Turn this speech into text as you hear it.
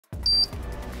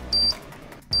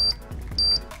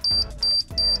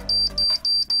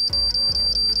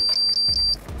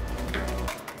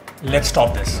Let's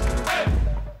stop this.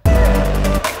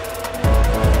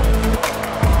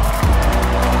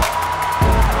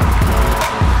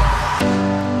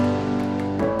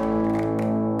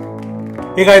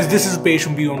 Hey guys, this is Paige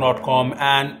from Beebom.com,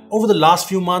 and over the last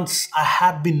few months, I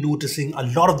have been noticing a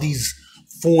lot of these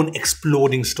phone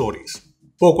exploding stories.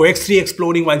 POCO X3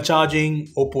 exploding while charging,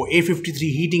 OPPO A53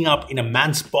 heating up in a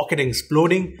man's pocket and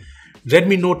exploding,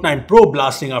 Redmi Note 9 Pro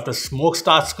blasting after smoke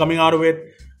starts coming out of it,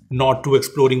 Note 2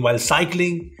 exploding while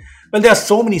cycling. Well, there are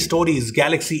so many stories: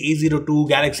 Galaxy A02,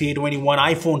 Galaxy A21,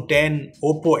 iPhone X,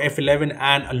 OPPO F11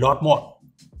 and a lot more.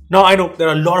 Now, I know there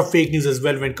are a lot of fake news as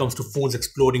well when it comes to phones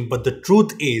exploding, but the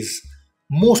truth is,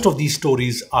 most of these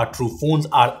stories are true. Phones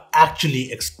are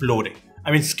actually exploding.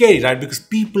 I mean, scary, right? Because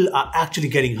people are actually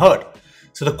getting hurt.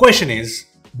 So the question is,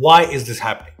 why is this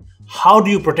happening? How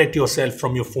do you protect yourself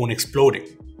from your phone exploding?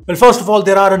 Well, first of all,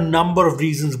 there are a number of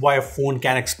reasons why a phone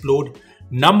can explode.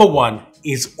 Number one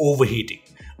is overheating.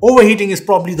 Overheating is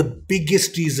probably the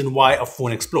biggest reason why a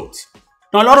phone explodes.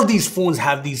 Now, a lot of these phones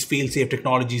have these fail-safe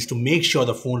technologies to make sure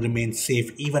the phone remains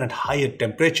safe even at higher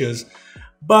temperatures,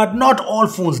 but not all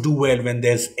phones do well when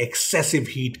there's excessive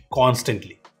heat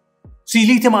constantly. See,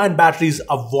 lithium-ion batteries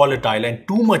are volatile, and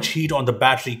too much heat on the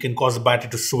battery can cause the battery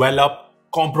to swell up,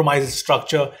 compromise its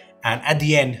structure, and at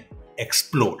the end,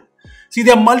 explode. See,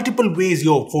 there are multiple ways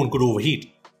your phone could overheat.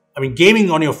 I mean, gaming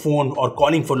on your phone or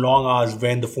calling for long hours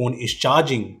when the phone is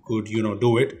charging could,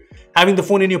 do it. Having the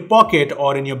phone in your pocket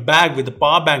or in your bag with the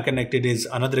power bank connected is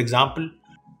another example.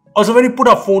 Also, when you put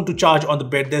a phone to charge on the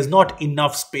bed, there's not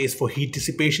enough space for heat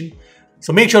dissipation,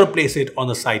 so make sure to place it on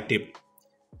the side table.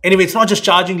 Anyway, it's not just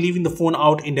charging. Leaving the phone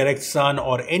out in direct sun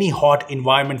or any hot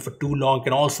environment for too long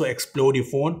can also explode your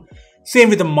phone. Same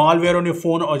with the malware on your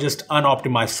phone or just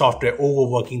unoptimized software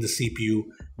overworking the CPU,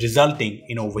 resulting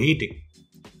in overheating.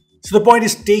 So the point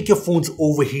is, take your phone's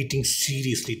overheating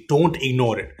seriously. Don't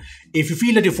ignore it. If you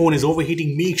feel that your phone is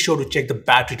overheating, make sure to check the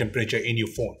battery temperature in your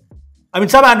phone. I mean,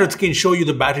 some Androids can show you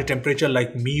the battery temperature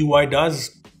like MIUI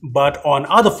does, but on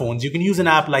other phones, you can use an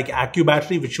app like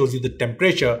AccuBattery, which shows you the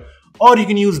temperature, or you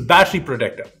can use Battery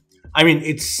Protector. I mean,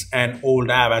 it's an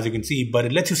old app as you can see, but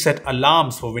it lets you set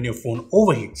alarms for when your phone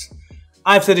overheats.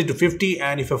 I've set it to 50,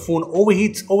 and if your phone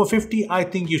overheats over 50, I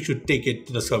think you should take it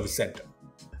to the service center.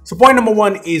 So point number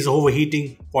one is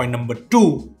overheating. Point number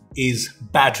two is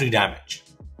battery damage.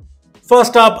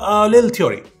 First up, a little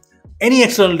theory. Any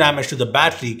external damage to the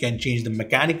battery can change the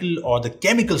mechanical or the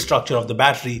chemical structure of the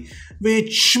battery,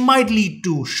 which might lead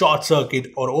to short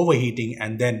circuit or overheating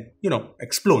and then,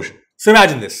 explosion. So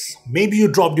imagine this. Maybe you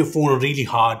dropped your phone really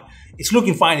hard. It's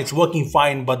looking fine, it's working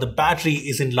fine, but the battery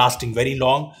isn't lasting very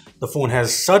long. The phone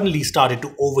has suddenly started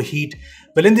to overheat.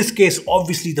 Well, in this case,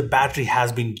 obviously the battery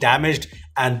has been damaged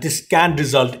and this can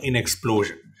result in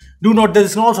explosion. Do note that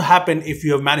this can also happen if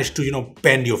you have managed to,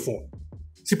 bend your phone.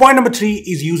 See, point number three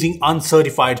is using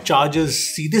uncertified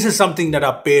charges. See, this is something that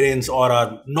our parents or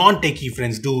our non-techie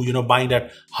friends do, buying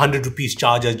that 100 rupees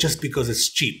charger just because it's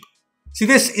cheap. See,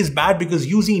 this is bad because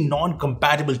using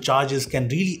non-compatible chargers can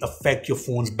really affect your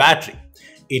phone's battery.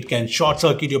 It can short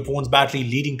circuit your phone's battery,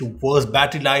 leading to worse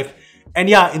battery life, and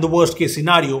yeah, in the worst case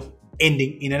scenario,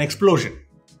 ending in an explosion.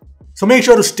 So make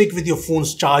sure to stick with your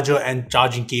phone's charger and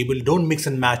charging cable. Don't mix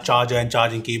and match charger and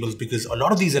charging cables because a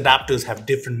lot of these adapters have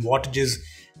different wattages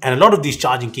and a lot of these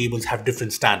charging cables have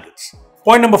different standards.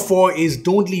 Point number four is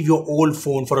don't leave your old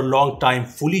phone for a long time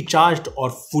fully charged or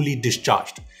fully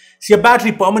discharged. See, a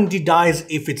battery permanently dies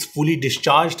if it's fully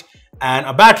discharged, and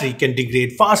a battery can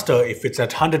degrade faster if it's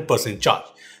at 100% charge.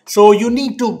 So you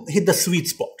need to hit the sweet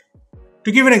spot.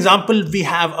 To give an example, we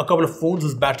have a couple of phones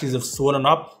whose batteries have swollen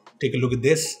up. Take a look at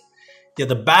this. Yeah,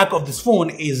 the back of this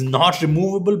phone is not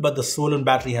removable, but the swollen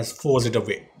battery has forced it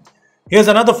away. Here's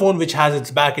another phone which has its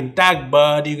back intact,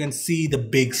 but you can see the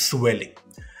big swelling.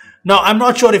 Now, I'm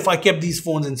not sure if I kept these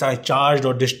phones inside charged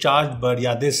or discharged, but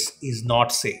yeah, this is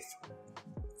not safe.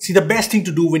 See, the best thing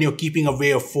to do when you're keeping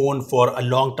away a phone for a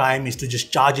long time is to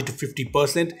just charge it to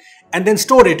 50% and then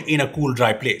store it in a cool,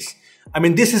 dry place. I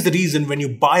mean, this is the reason when you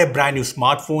buy a brand new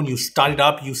smartphone, you start it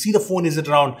up, you see the phone is at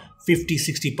around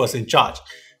 50-60% charge.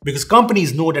 Because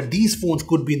companies know that these phones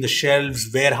could be in the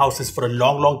shelves, warehouses for a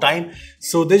long time.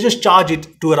 So they just charge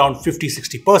it to around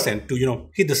 50-60% to,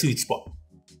 hit the sweet spot.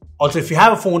 Also, if you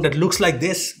have a phone that looks like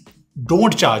this,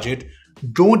 don't charge it.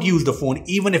 Don't use the phone,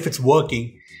 even if it's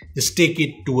working. Just take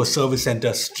it to a service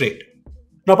center straight.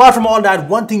 Now, apart from all that,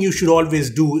 one thing you should always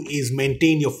do is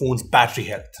maintain your phone's battery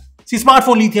health. See,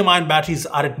 smartphone lithium-ion batteries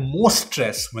are at most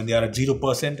stress when they are at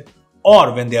 0%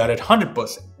 or when they are at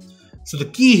 100%. So the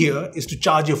key here is to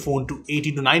charge your phone to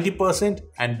 80 to 90%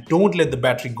 and don't let the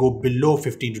battery go below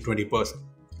 15 to 20%.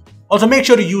 Also, make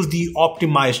sure to use the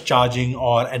optimized charging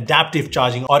or adaptive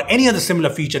charging or any other similar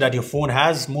feature that your phone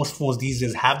has. Most phones these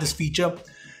days have this feature.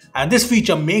 And this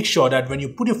feature makes sure that when you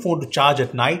put your phone to charge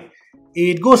at night,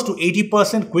 it goes to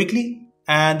 80% quickly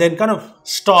and then kind of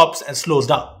stops and slows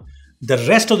down. The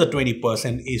rest of the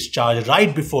 20% is charged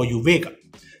right before you wake up.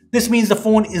 This means the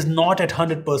phone is not at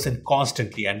 100%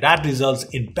 constantly, and that results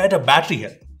in better battery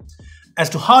health. As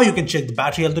to how you can check the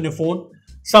battery health on your phone,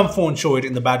 some phones show it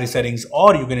in the battery settings,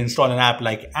 or you can install an app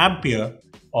like Ampere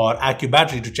or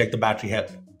AccuBattery to check the battery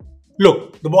health.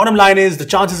 Look, the bottom line is the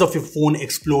chances of your phone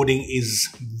exploding is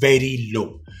very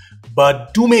low.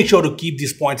 But do make sure to keep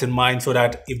these points in mind so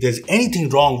that if there's anything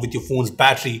wrong with your phone's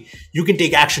battery, you can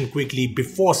take action quickly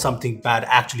before something bad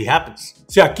actually happens.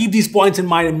 So yeah, keep these points in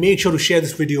mind and make sure to share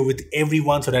this video with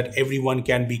everyone so that everyone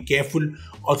can be careful.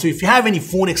 Also, if you have any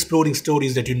phone exploding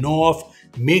stories that you know of,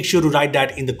 make sure to write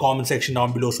that in the comment section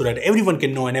down below so that everyone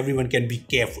can know and everyone can be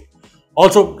careful.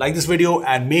 Also, like this video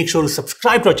and make sure to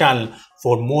subscribe to our channel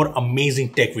for more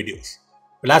amazing tech videos.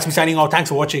 Well, that's me signing out. Thanks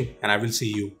for watching and I will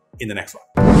see you in the next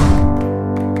one.